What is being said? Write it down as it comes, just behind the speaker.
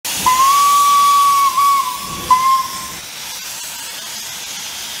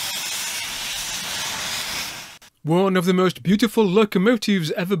One of the most beautiful locomotives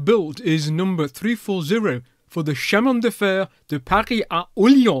ever built is number 340 for the Chemin de Fer de Paris à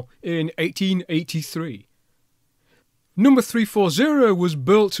Lyon in 1883. Number 340 was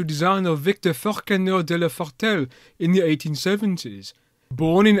built to designer Victor Forquenot de la Fortelle in the 1870s.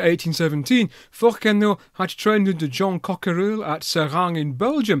 Born in 1817, Forquenot had trained under Jean Coquerel at Serang in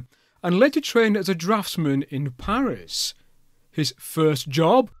Belgium and later trained as a draftsman in Paris. His first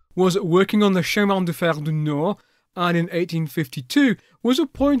job was working on the Chemin de Fer du Nord, and in 1852 was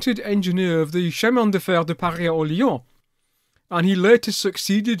appointed engineer of the Chemin de Fer de Paris à Lyon, and he later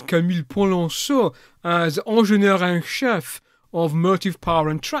succeeded Camille Polonceau as ingénieur-en-chef of motive power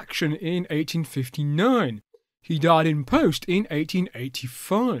and traction in 1859. He died in post in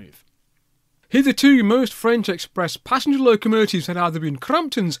 1885. Hitherto, most French express passenger locomotives had either been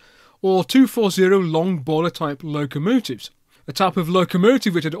Cramptons or 240 long boiler-type locomotives, a type of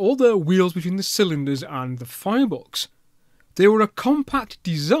locomotive which had all their wheels between the cylinders and the firebox. They were a compact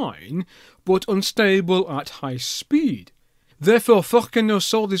design, but unstable at high speed. Therefore, Forquenot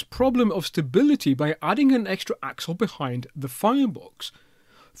solved this problem of stability by adding an extra axle behind the firebox.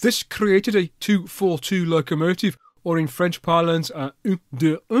 This created a 242 locomotive, or in French parlance a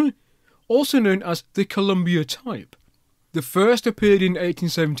 1-2-1, also known as the Columbia type. The first appeared in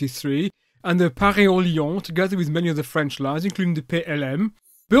 1873, and the Paris-Lyon, together with many other French lines, including the PLM,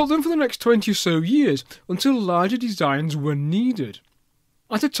 built them for the next 20 or so years until larger designs were needed.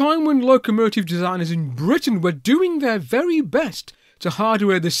 At a time when locomotive designers in Britain were doing their very best to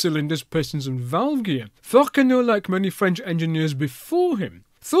hardware the cylinders, pistons and valve gear, Forquenot, like many French engineers before him,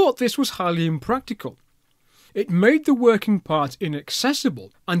 thought this was highly impractical. It made the working parts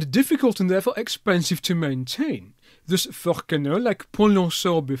inaccessible and difficult and therefore expensive to maintain. Thus Forquenot, like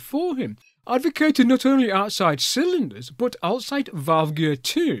Polonceau before him, advocated not only outside cylinders but outside valve gear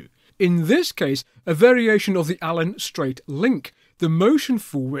too, in this case a variation of the Allen straight link, the motion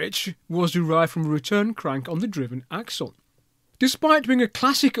for which was derived from a return crank on the driven axle. Despite being a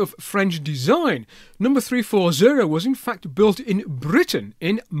classic of French design, number 340 was in fact built in Britain,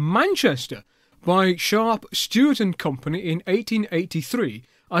 in Manchester, by Sharp, Stewart and Company in 1883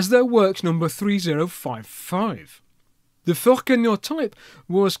 as their works number 3055. The Forquenot type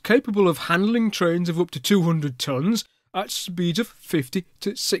was capable of handling trains of up to 200 tons at speeds of 50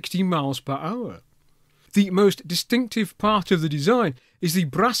 to 60 miles per hour. The most distinctive part of the design is the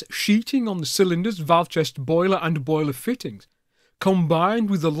brass sheeting on the cylinders, valve chest, boiler and boiler fittings. Combined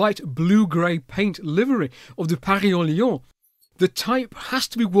with the light blue-grey paint livery of the Paris-Lyon, the type has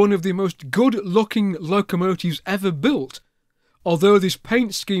to be one of the most good-looking locomotives ever built, although this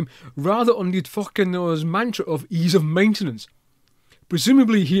paint scheme rather undid Forquenot's mantra of ease of maintenance.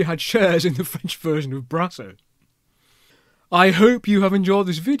 Presumably he had shares in the French version of Brasso. I hope you have enjoyed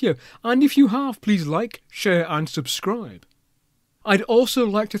this video, and if you have, please like, share and subscribe. I'd also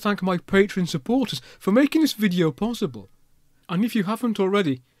like to thank my Patreon supporters for making this video possible. And if you haven't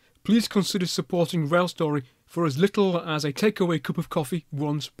already, please consider supporting Rail Story for as little as a takeaway cup of coffee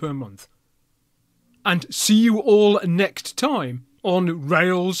once per month. And see you all next time on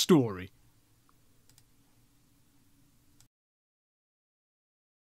Rail Story.